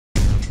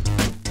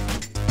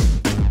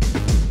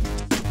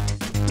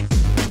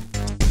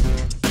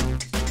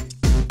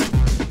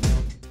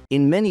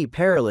In many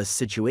perilous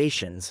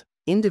situations,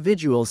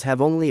 individuals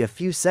have only a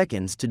few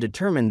seconds to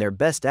determine their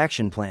best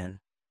action plan.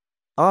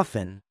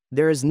 Often,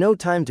 there is no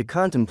time to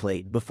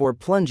contemplate before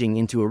plunging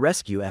into a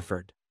rescue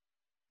effort.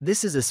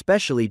 This is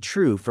especially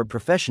true for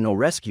professional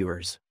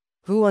rescuers,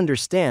 who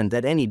understand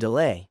that any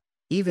delay,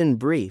 even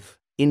brief,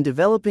 in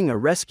developing a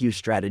rescue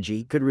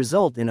strategy could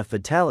result in a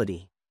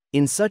fatality.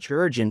 In such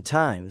urgent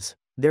times,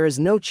 there is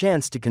no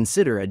chance to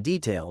consider a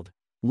detailed,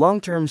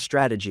 long-term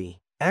strategy.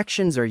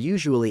 Actions are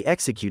usually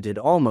executed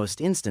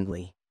almost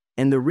instantly,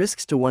 and the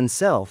risks to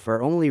oneself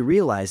are only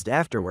realized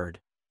afterward.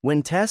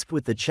 When tasked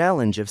with the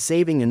challenge of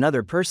saving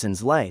another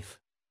person's life,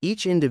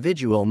 each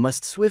individual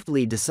must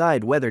swiftly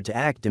decide whether to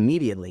act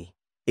immediately,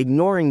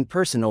 ignoring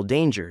personal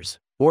dangers,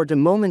 or to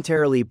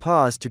momentarily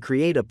pause to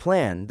create a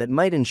plan that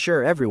might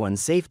ensure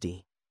everyone's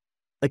safety.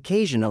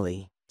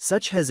 Occasionally,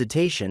 such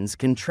hesitations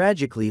can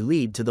tragically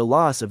lead to the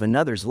loss of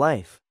another's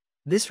life.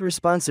 This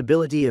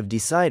responsibility of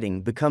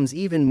deciding becomes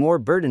even more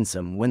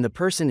burdensome when the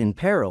person in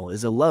peril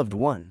is a loved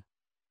one,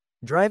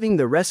 driving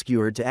the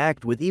rescuer to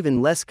act with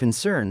even less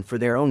concern for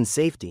their own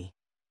safety.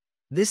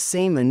 This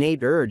same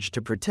innate urge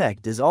to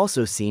protect is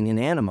also seen in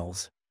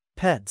animals.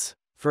 Pets,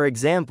 for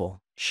example,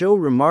 show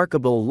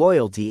remarkable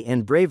loyalty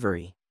and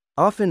bravery,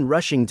 often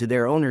rushing to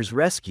their owner's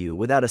rescue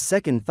without a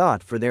second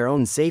thought for their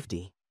own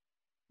safety.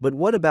 But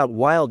what about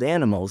wild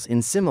animals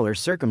in similar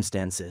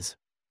circumstances?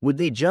 Would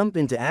they jump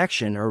into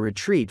action or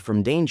retreat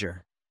from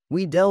danger?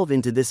 We delve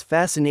into this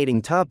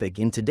fascinating topic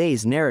in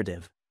today's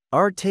narrative.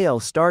 Our tale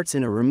starts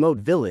in a remote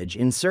village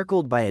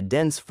encircled by a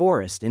dense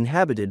forest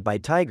inhabited by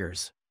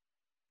tigers,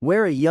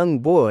 where a young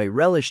boy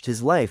relished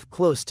his life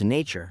close to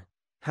nature.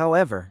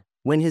 However,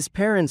 when his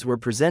parents were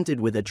presented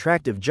with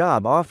attractive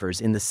job offers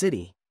in the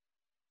city,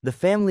 the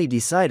family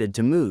decided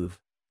to move.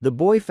 The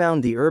boy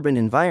found the urban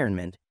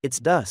environment, its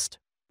dust,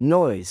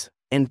 noise,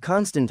 and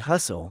constant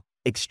hustle,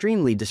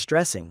 extremely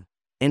distressing,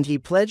 and he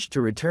pledged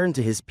to return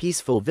to his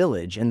peaceful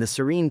village and the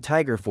serene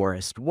tiger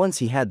forest once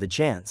he had the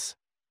chance.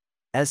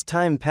 As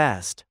time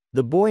passed,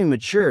 the boy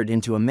matured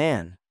into a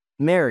man,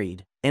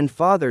 married, and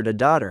fathered a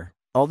daughter.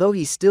 Although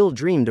he still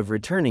dreamed of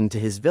returning to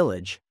his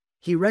village,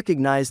 he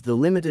recognized the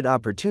limited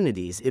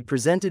opportunities it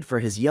presented for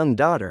his young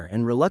daughter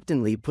and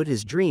reluctantly put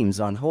his dreams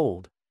on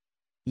hold.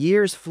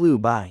 Years flew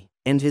by,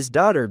 and his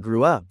daughter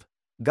grew up,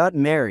 got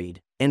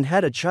married, and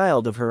had a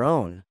child of her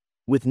own.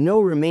 With no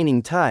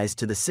remaining ties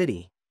to the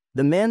city,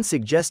 the man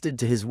suggested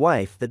to his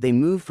wife that they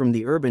move from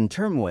the urban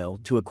turmoil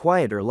to a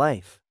quieter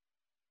life,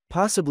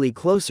 possibly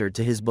closer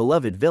to his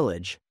beloved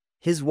village.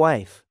 His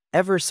wife,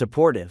 ever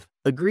supportive,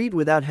 agreed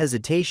without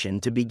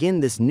hesitation to begin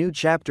this new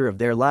chapter of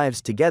their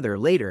lives together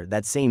later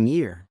that same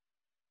year.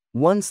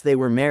 Once they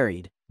were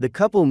married, the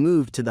couple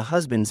moved to the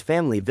husband's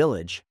family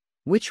village,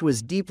 which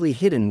was deeply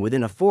hidden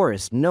within a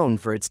forest known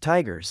for its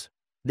tigers.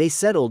 They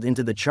settled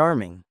into the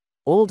charming,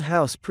 old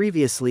house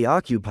previously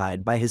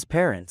occupied by his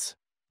parents.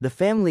 The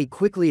family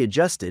quickly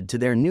adjusted to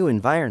their new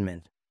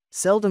environment,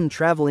 seldom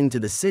traveling to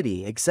the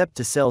city except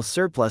to sell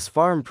surplus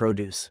farm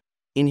produce.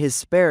 In his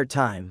spare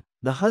time,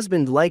 the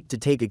husband liked to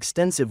take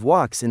extensive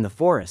walks in the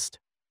forest,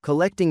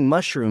 collecting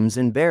mushrooms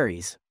and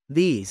berries.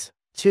 These,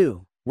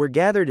 too, were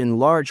gathered in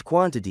large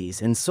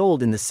quantities and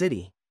sold in the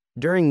city.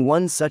 During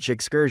one such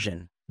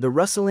excursion, the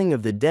rustling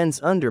of the dense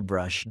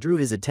underbrush drew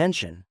his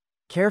attention.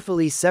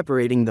 Carefully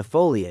separating the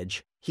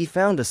foliage, he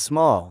found a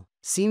small,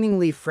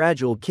 seemingly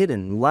fragile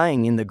kitten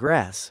lying in the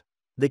grass.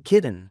 The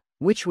kitten,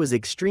 which was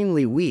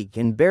extremely weak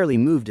and barely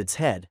moved its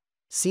head,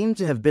 seemed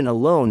to have been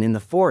alone in the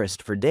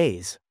forest for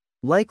days,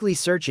 likely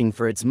searching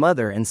for its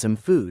mother and some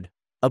food.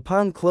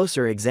 Upon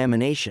closer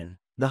examination,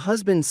 the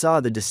husband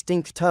saw the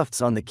distinct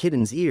tufts on the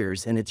kitten's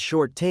ears and its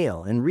short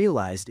tail and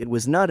realized it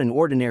was not an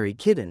ordinary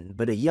kitten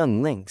but a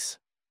young lynx.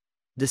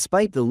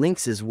 Despite the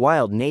lynx's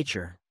wild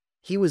nature,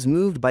 he was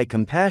moved by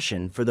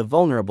compassion for the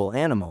vulnerable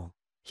animal.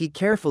 He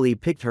carefully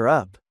picked her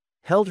up,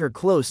 held her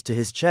close to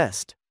his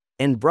chest,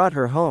 and brought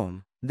her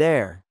home.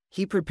 There,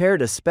 he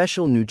prepared a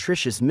special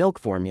nutritious milk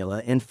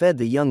formula and fed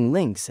the young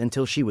lynx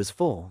until she was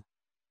full.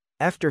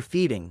 After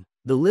feeding,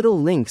 the little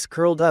lynx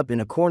curled up in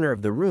a corner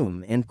of the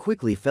room and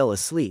quickly fell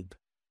asleep.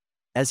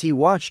 As he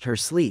watched her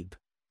sleep,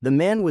 the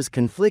man was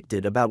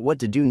conflicted about what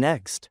to do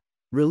next.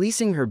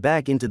 Releasing her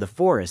back into the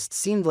forest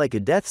seemed like a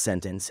death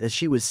sentence as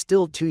she was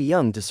still too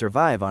young to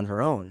survive on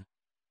her own.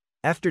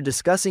 After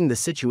discussing the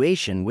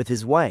situation with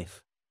his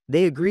wife,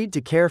 they agreed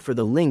to care for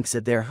the lynx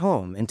at their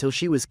home until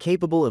she was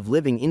capable of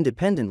living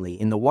independently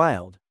in the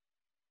wild.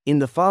 In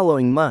the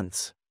following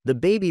months, the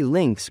baby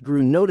lynx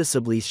grew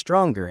noticeably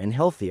stronger and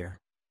healthier.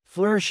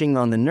 Flourishing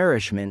on the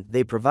nourishment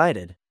they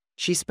provided,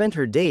 she spent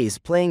her days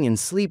playing and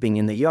sleeping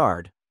in the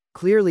yard,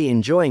 clearly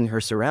enjoying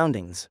her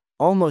surroundings.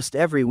 Almost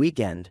every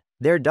weekend,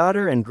 their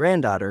daughter and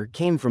granddaughter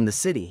came from the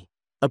city,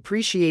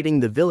 appreciating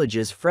the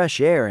village's fresh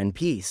air and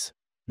peace.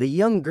 The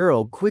young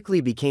girl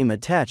quickly became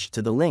attached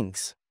to the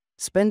lynx,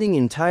 spending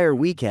entire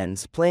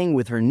weekends playing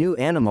with her new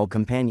animal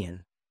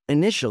companion.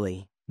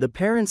 Initially, the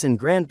parents and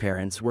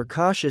grandparents were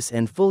cautious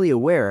and fully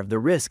aware of the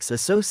risks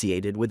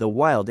associated with a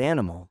wild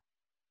animal.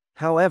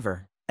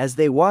 However, as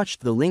they watched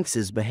the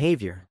lynx's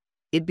behavior,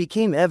 It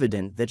became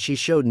evident that she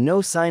showed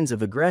no signs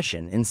of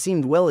aggression and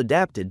seemed well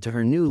adapted to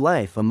her new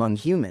life among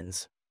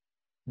humans.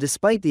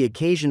 Despite the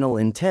occasional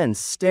intense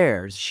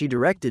stares she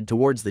directed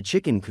towards the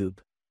chicken coop,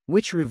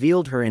 which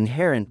revealed her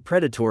inherent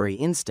predatory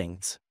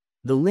instincts,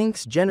 the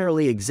lynx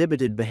generally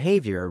exhibited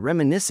behavior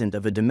reminiscent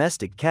of a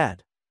domestic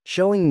cat,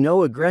 showing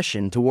no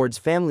aggression towards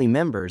family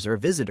members or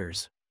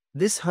visitors.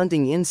 This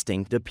hunting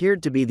instinct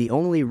appeared to be the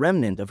only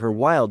remnant of her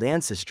wild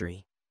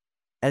ancestry,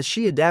 as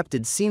she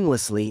adapted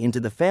seamlessly into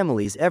the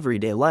family's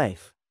everyday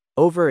life.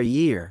 Over a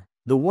year,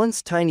 the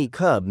once tiny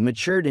cub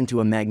matured into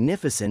a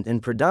magnificent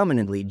and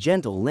predominantly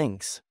gentle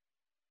lynx.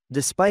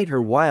 Despite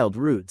her wild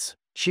roots,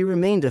 she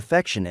remained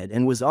affectionate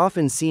and was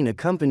often seen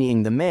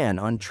accompanying the man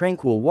on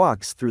tranquil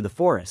walks through the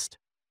forest.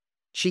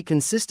 She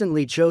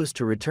consistently chose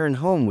to return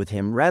home with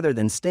him rather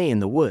than stay in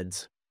the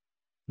woods.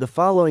 The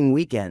following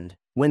weekend,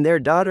 when their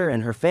daughter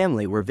and her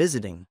family were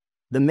visiting,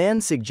 the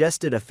man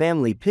suggested a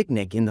family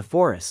picnic in the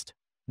forest.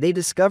 They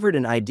discovered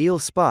an ideal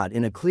spot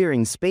in a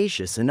clearing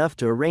spacious enough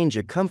to arrange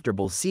a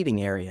comfortable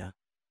seating area.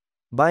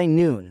 By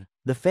noon,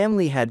 the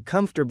family had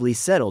comfortably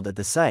settled at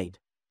the site,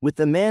 with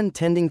the man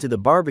tending to the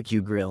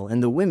barbecue grill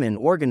and the women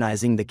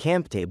organizing the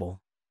camp table.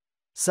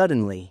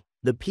 Suddenly,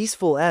 the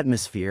peaceful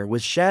atmosphere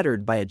was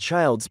shattered by a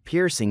child's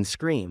piercing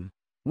scream,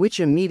 which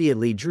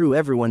immediately drew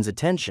everyone's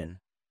attention.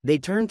 They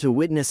turned to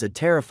witness a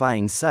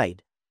terrifying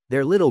sight.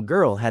 Their little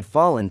girl had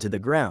fallen to the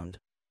ground,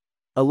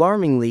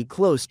 alarmingly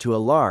close to a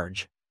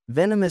large,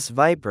 venomous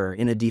viper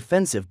in a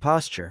defensive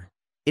posture.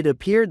 It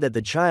appeared that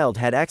the child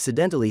had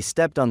accidentally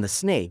stepped on the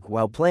snake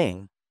while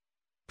playing,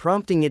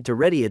 prompting it to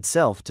ready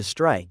itself to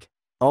strike.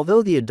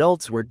 Although the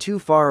adults were too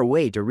far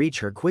away to reach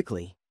her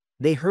quickly,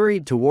 they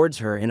hurried towards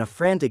her in a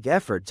frantic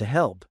effort to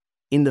help.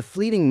 In the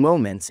fleeting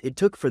moments it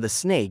took for the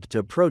snake to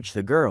approach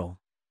the girl,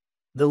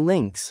 the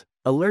lynx,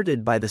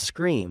 alerted by the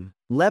scream,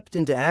 leapt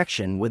into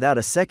action without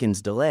a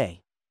second's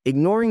delay.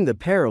 Ignoring the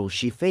peril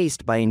she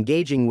faced by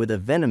engaging with a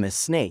venomous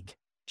snake,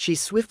 she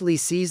swiftly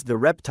seized the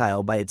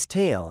reptile by its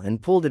tail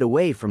and pulled it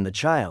away from the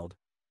child.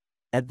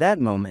 At that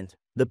moment,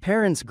 the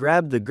parents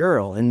grabbed the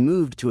girl and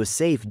moved to a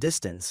safe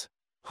distance,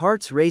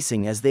 hearts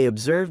racing as they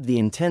observed the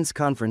intense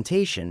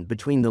confrontation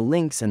between the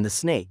lynx and the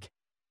snake.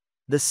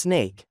 The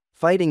snake,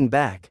 fighting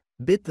back,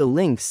 bit the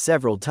lynx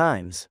several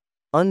times.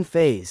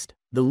 Unfazed,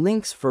 the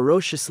lynx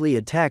ferociously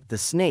attacked the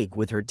snake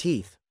with her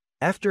teeth.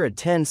 After a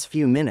tense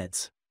few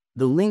minutes,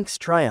 the lynx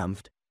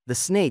triumphed. The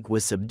snake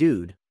was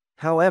subdued.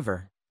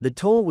 However, the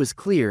toll was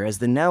clear as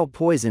the now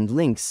poisoned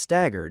lynx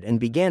staggered and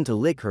began to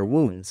lick her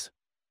wounds.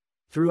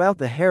 Throughout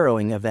the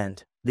harrowing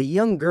event, the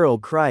young girl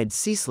cried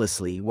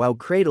ceaselessly while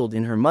cradled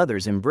in her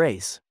mother's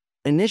embrace.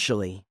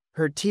 Initially,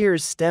 her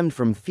tears stemmed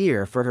from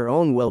fear for her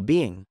own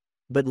well-being,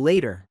 but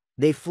later,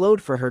 they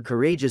flowed for her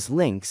courageous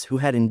lynx who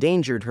had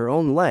endangered her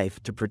own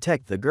life to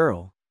protect the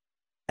girl.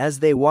 As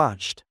they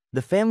watched,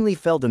 the family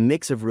felt a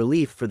mix of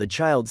relief for the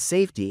child's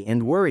safety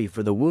and worry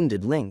for the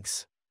wounded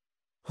lynx.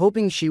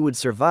 Hoping she would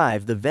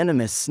survive the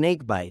venomous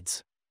snake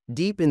bites,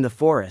 deep in the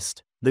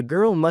forest, the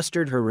girl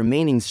mustered her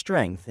remaining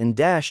strength and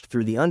dashed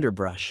through the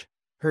underbrush,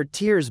 her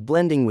tears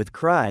blending with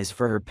cries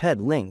for her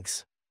pet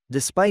lynx.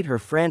 Despite her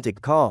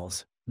frantic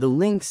calls, the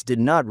lynx did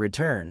not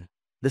return.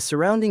 The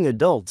surrounding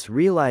adults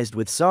realized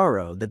with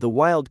sorrow that the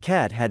wild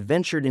cat had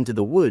ventured into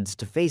the woods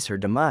to face her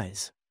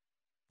demise.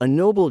 A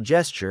noble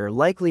gesture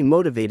likely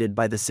motivated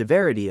by the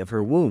severity of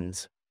her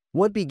wounds.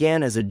 What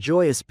began as a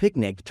joyous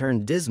picnic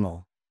turned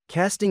dismal,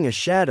 casting a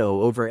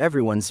shadow over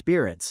everyone's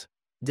spirits.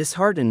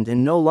 Disheartened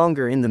and no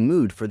longer in the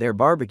mood for their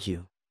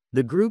barbecue,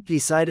 the group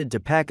decided to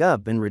pack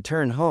up and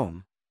return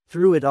home.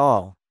 Through it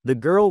all, the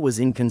girl was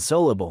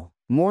inconsolable,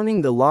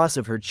 mourning the loss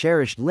of her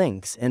cherished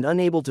lynx and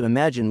unable to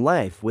imagine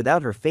life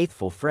without her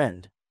faithful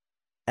friend.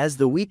 As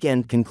the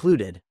weekend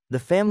concluded, the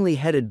family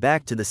headed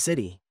back to the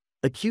city,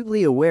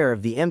 acutely aware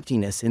of the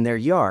emptiness in their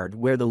yard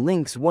where the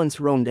lynx once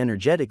roamed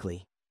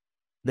energetically.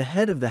 The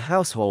head of the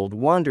household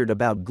wandered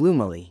about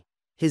gloomily,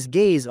 his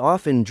gaze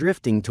often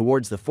drifting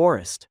towards the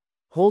forest,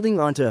 holding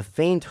onto a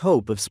faint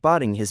hope of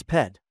spotting his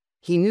pet.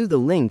 He knew the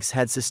lynx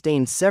had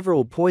sustained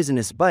several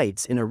poisonous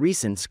bites in a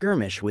recent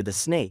skirmish with a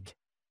snake,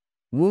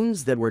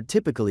 wounds that were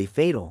typically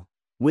fatal.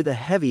 With a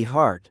heavy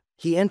heart,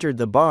 he entered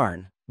the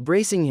barn,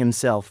 bracing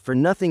himself for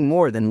nothing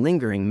more than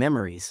lingering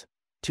memories.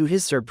 To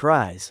his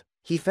surprise,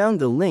 he found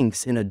the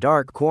lynx in a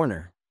dark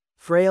corner,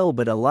 frail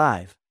but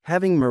alive,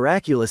 having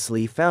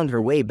miraculously found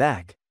her way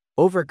back.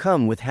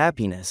 Overcome with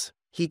happiness,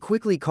 he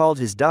quickly called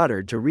his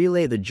daughter to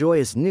relay the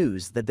joyous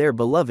news that their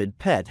beloved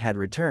pet had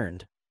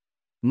returned.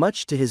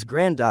 Much to his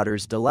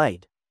granddaughter's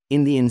delight,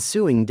 in the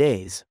ensuing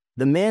days,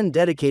 the man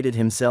dedicated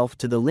himself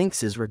to the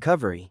lynx's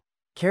recovery,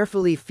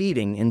 carefully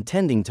feeding and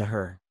tending to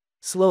her.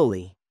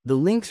 Slowly, the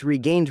lynx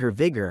regained her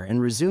vigor and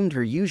resumed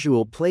her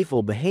usual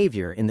playful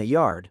behavior in the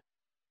yard.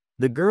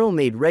 The girl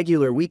made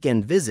regular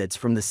weekend visits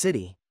from the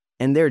city,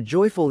 and their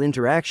joyful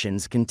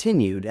interactions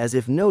continued as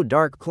if no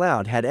dark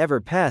cloud had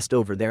ever passed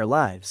over their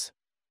lives.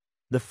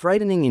 The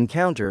frightening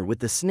encounter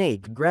with the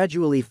snake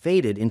gradually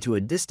faded into a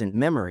distant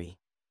memory.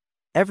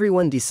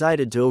 Everyone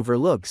decided to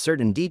overlook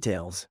certain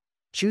details,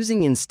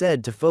 choosing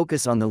instead to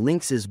focus on the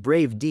lynx's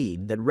brave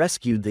deed that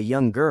rescued the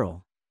young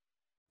girl.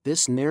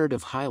 This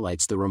narrative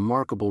highlights the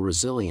remarkable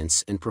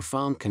resilience and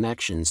profound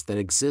connections that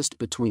exist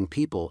between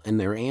people and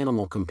their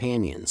animal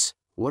companions.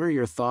 What are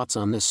your thoughts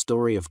on this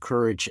story of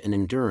courage and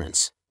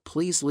endurance?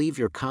 Please leave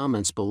your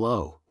comments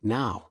below.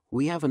 Now,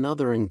 we have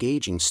another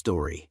engaging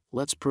story.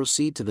 Let's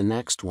proceed to the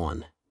next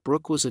one.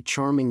 Brooke was a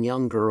charming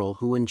young girl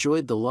who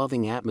enjoyed the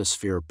loving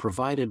atmosphere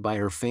provided by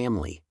her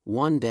family.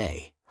 One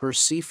day, her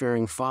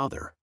seafaring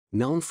father,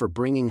 known for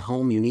bringing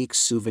home unique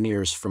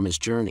souvenirs from his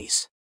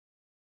journeys,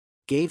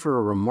 gave her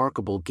a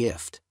remarkable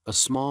gift, a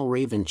small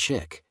raven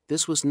chick.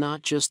 This was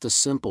not just a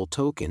simple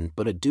token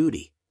but a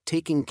duty.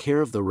 Taking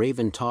care of the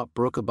raven taught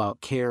Brooke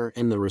about care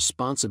and the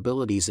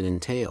responsibilities it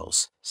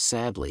entails.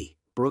 Sadly,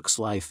 Brooke's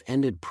life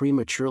ended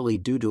prematurely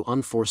due to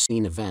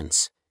unforeseen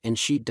events, and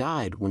she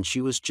died when she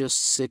was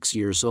just 6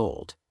 years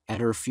old.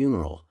 At her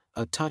funeral,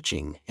 a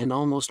touching and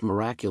almost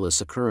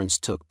miraculous occurrence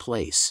took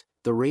place.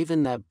 The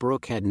raven that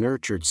Brooke had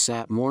nurtured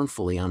sat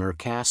mournfully on her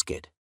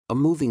casket, a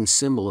moving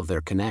symbol of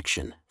their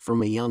connection.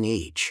 From a young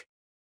age,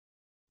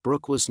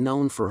 Brooke was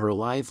known for her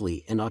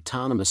lively and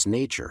autonomous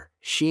nature.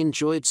 She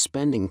enjoyed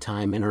spending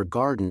time in her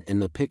garden in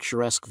the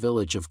picturesque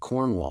village of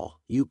Cornwall,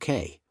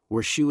 UK,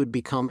 where she would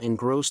become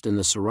engrossed in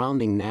the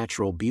surrounding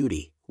natural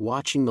beauty,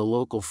 watching the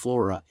local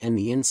flora and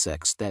the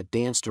insects that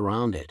danced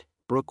around it.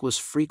 Brooke was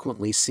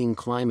frequently seen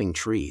climbing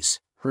trees,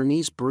 her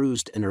knees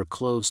bruised and her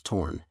clothes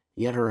torn,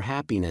 yet her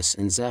happiness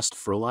and zest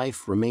for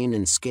life remained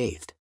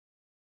unscathed.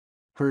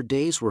 Her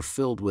days were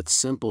filled with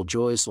simple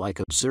joys like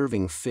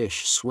observing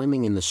fish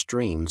swimming in the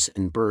streams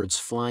and birds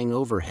flying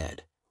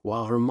overhead.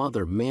 While her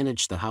mother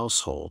managed the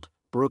household,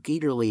 Brooke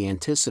eagerly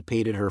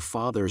anticipated her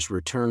father's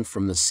return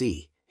from the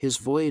sea. His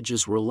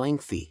voyages were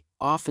lengthy,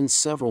 often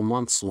several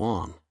months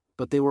long,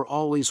 but they were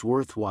always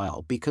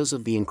worthwhile because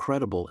of the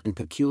incredible and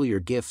peculiar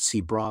gifts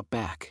he brought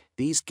back.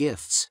 These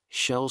gifts,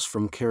 shells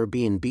from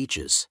Caribbean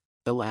beaches,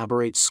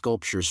 elaborate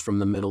sculptures from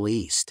the Middle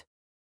East,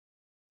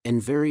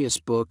 and various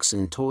books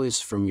and toys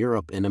from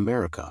Europe and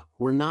America,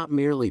 were not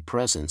merely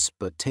presents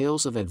but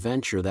tales of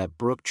adventure that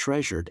Brooke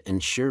treasured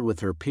and shared with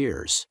her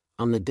peers.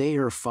 On the day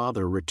her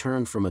father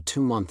returned from a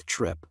 2-month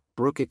trip,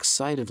 Brooke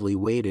excitedly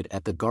waited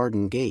at the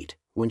garden gate.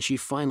 When she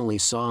finally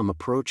saw him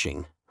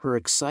approaching, her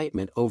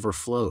excitement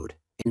overflowed,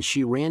 and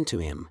she ran to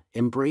him,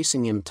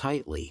 embracing him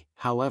tightly.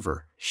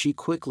 However, she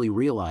quickly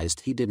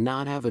realized he did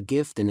not have a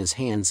gift in his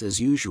hands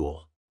as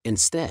usual.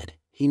 Instead,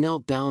 he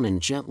knelt down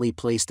and gently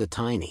placed a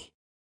tiny,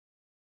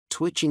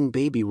 twitching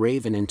baby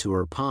raven into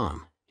her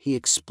palm. He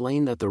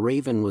explained that the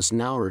raven was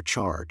now her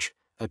charge,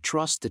 a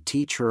trust to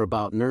teach her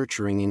about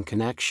nurturing and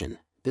connection.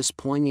 This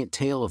poignant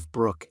tale of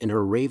Brooke and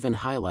her raven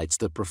highlights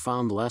the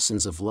profound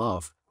lessons of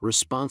love,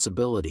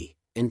 responsibility,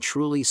 and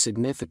truly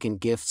significant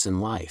gifts in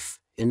life.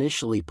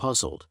 Initially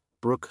puzzled,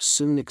 Brooke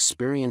soon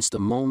experienced a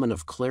moment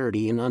of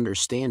clarity and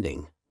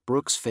understanding.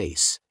 Brooke's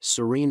face,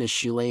 serene as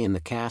she lay in the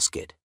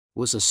casket,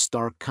 was a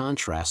stark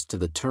contrast to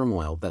the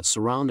turmoil that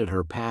surrounded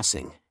her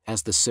passing.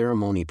 As the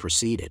ceremony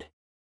proceeded,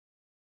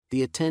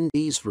 the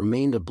attendees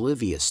remained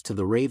oblivious to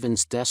the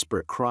raven's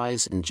desperate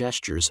cries and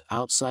gestures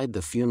outside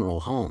the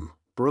funeral home.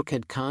 Brooke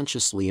had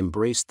consciously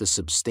embraced the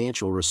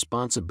substantial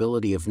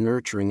responsibility of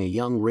nurturing a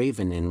young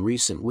raven in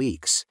recent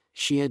weeks.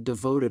 She had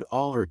devoted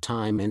all her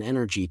time and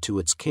energy to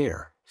its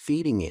care,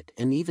 feeding it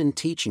and even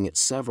teaching it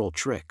several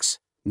tricks.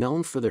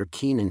 Known for their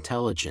keen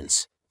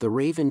intelligence, the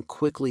raven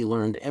quickly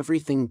learned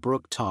everything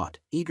Brooke taught,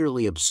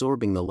 eagerly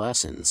absorbing the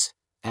lessons.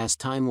 As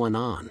time went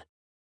on,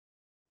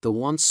 the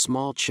once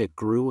small chick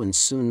grew and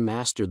soon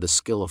mastered the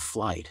skill of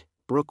flight.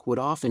 Brooke would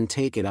often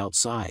take it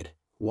outside,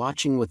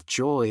 watching with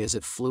joy as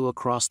it flew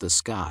across the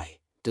sky.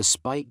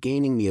 Despite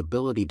gaining the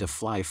ability to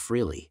fly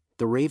freely,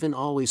 the raven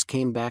always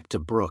came back to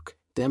Brooke,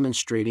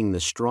 demonstrating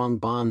the strong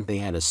bond they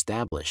had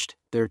established.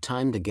 Their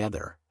time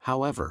together,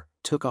 however,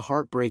 took a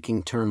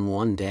heartbreaking turn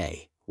one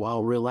day.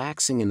 While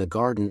relaxing in the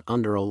garden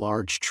under a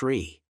large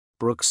tree,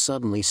 Brooke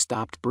suddenly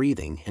stopped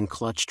breathing and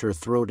clutched her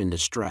throat in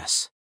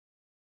distress.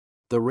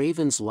 The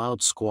raven's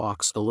loud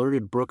squawks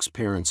alerted Brooke's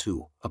parents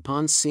who,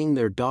 upon seeing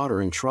their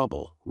daughter in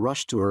trouble,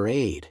 rushed to her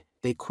aid.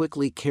 They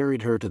quickly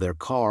carried her to their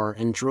car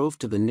and drove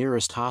to the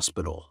nearest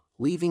hospital,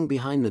 leaving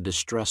behind the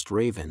distressed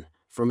raven.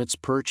 From its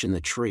perch in the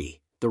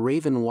tree, the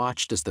raven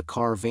watched as the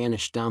car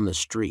vanished down the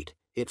street.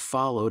 It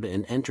followed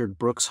and entered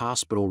Brooke's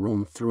hospital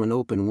room through an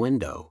open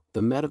window.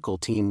 The medical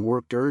team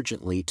worked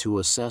urgently to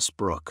assess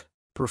Brooke,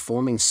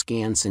 performing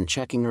scans and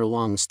checking her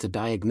lungs to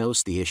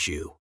diagnose the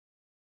issue.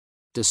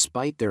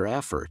 Despite their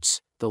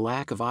efforts, the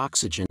lack of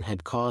oxygen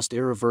had caused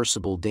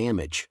irreversible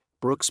damage.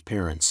 Brooke's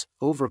parents,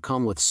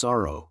 overcome with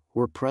sorrow,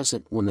 were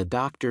present when the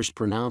doctors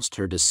pronounced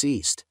her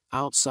deceased.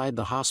 Outside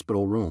the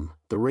hospital room,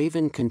 the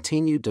raven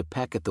continued to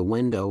peck at the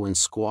window and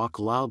squawk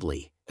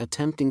loudly,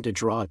 attempting to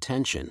draw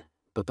attention,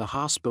 but the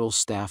hospital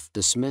staff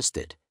dismissed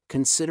it,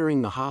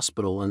 considering the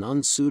hospital an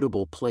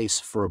unsuitable place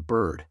for a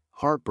bird.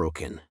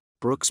 Heartbroken,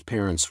 Brooke's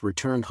parents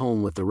returned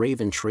home with the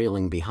raven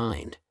trailing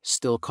behind,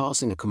 still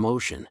causing a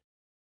commotion.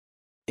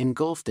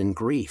 Engulfed in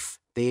grief,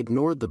 they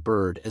ignored the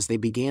bird as they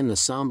began the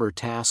somber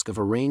task of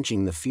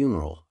arranging the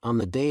funeral. On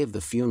the day of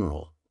the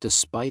funeral,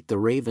 despite the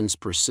raven's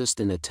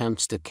persistent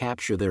attempts to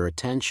capture their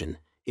attention,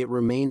 it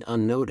remained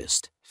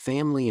unnoticed.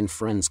 Family and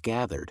friends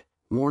gathered,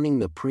 mourning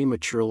the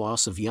premature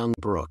loss of young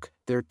Brooke,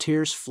 their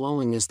tears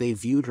flowing as they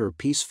viewed her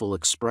peaceful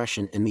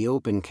expression in the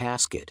open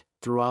casket.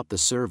 Throughout the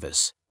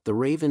service, the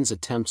raven's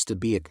attempts to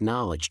be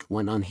acknowledged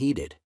went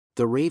unheeded.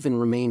 The raven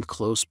remained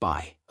close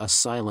by, a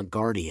silent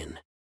guardian,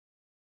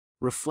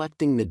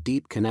 reflecting the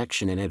deep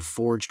connection it had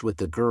forged with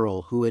the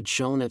girl who had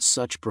shown it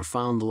such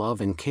profound love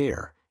and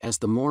care. As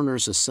the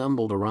mourners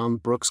assembled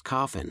around Brooke's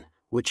coffin,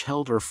 which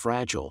held her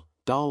fragile,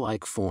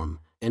 doll-like form,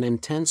 an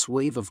intense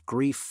wave of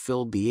grief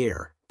filled the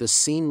air. The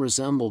scene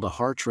resembled a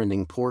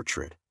heartrending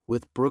portrait,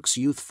 with Brooke's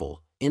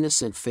youthful,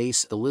 innocent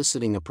face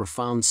eliciting a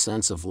profound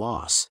sense of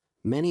loss.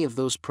 Many of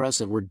those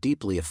present were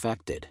deeply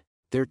affected,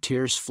 their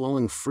tears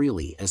flowing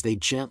freely as they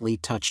gently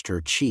touched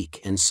her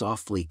cheek and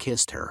softly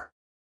kissed her,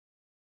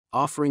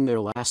 offering their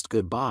last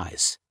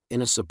goodbyes.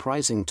 In a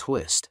surprising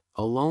twist,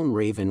 a lone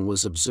raven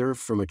was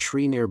observed from a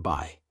tree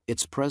nearby,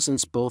 its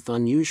presence both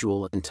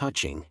unusual and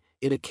touching.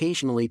 It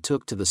occasionally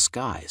took to the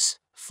skies,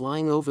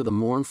 flying over the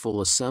mournful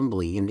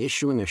assembly and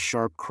issuing a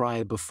sharp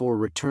cry before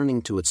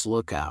returning to its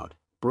lookout.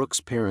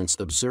 Brooke's parents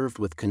observed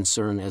with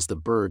concern as the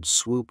bird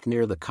swooped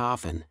near the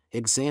coffin,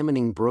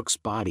 examining Brooke's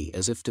body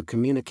as if to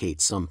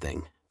communicate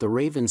something. The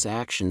raven's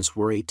actions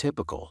were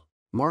atypical,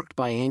 marked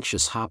by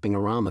anxious hopping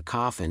around the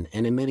coffin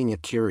and emitting a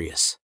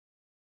curious,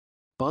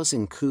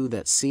 buzzing coo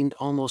that seemed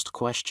almost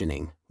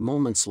questioning.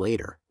 Moments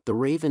later, the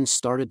raven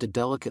started to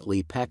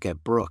delicately peck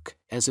at Brooke,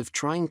 as if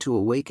trying to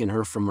awaken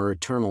her from her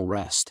eternal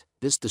rest.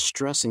 This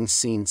distressing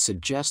scene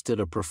suggested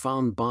a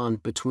profound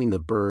bond between the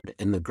bird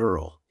and the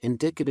girl,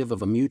 indicative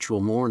of a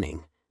mutual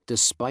mourning.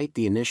 Despite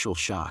the initial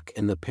shock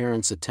and the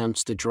parents'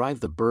 attempts to drive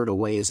the bird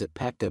away as it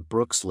pecked at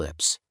Brooke's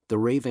lips, the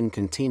raven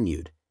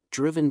continued,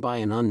 driven by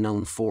an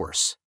unknown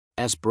force.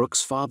 As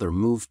Brooke's father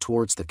moved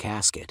towards the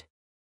casket,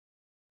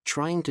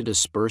 trying to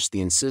disperse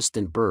the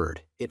insistent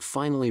bird, it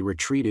finally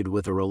retreated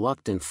with a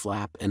reluctant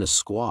flap and a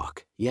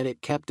squawk, yet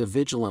it kept a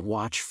vigilant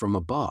watch from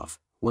above.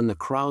 When the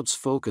crowd's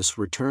focus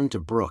returned to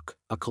Brooke,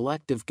 a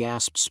collective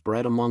gasp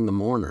spread among the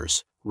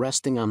mourners.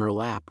 Resting on her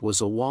lap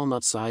was a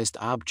walnut-sized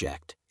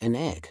object, an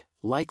egg,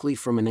 likely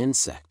from an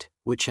insect,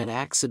 which had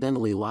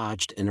accidentally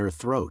lodged in her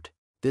throat.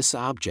 This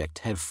object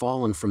had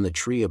fallen from the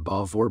tree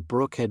above where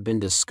Brooke had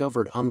been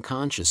discovered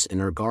unconscious in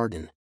her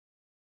garden.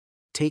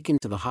 Taken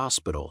to the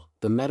hospital,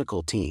 the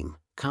medical team,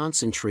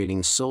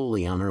 concentrating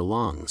solely on her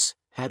lungs,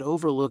 had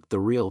overlooked the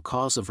real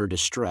cause of her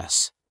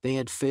distress. They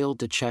had failed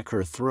to check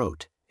her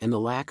throat, and the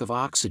lack of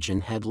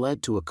oxygen had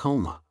led to a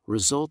coma,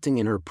 resulting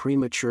in her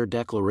premature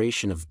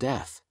declaration of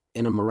death.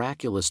 In a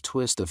miraculous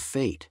twist of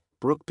fate,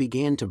 Brooke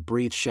began to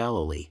breathe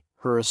shallowly.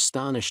 Her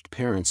astonished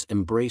parents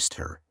embraced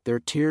her, their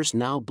tears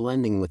now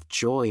blending with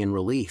joy and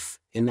relief.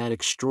 In that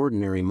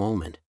extraordinary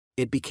moment,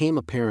 it became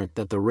apparent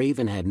that the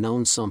raven had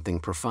known something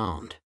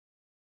profound.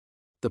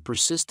 The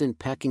persistent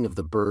pecking of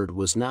the bird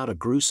was not a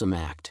gruesome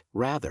act,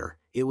 rather,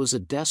 it was a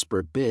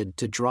desperate bid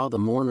to draw the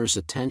mourners'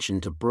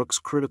 attention to Brooke's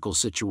critical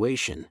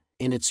situation.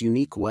 In its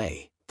unique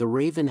way, the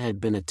raven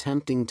had been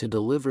attempting to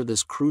deliver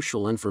this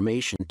crucial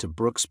information to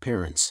Brooke's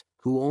parents,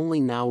 who only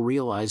now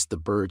realized the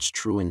bird's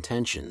true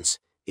intentions.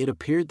 It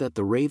appeared that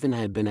the raven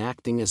had been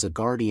acting as a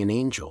guardian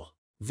angel,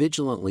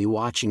 vigilantly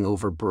watching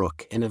over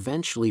Brooke and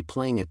eventually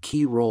playing a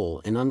key role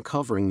in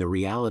uncovering the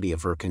reality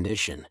of her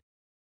condition.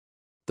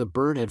 The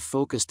bird had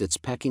focused its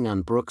pecking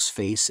on Brooke's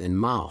face and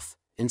mouth,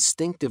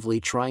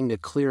 instinctively trying to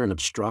clear an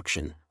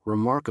obstruction.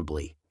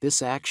 Remarkably,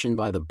 this action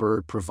by the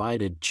bird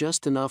provided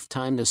just enough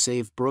time to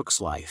save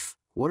Brooke's life.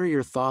 What are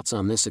your thoughts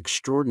on this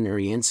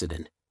extraordinary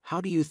incident?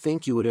 How do you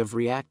think you would have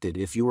reacted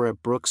if you were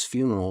at Brooke's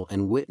funeral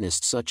and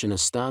witnessed such an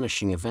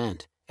astonishing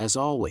event? As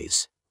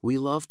always, we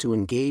love to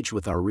engage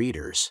with our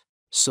readers,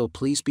 so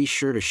please be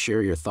sure to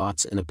share your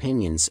thoughts and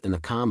opinions in the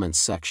comments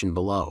section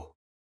below.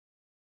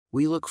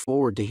 We look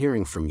forward to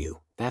hearing from you.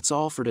 That's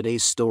all for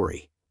today's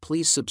story.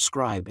 Please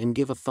subscribe and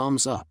give a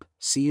thumbs up.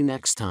 See you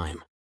next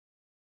time.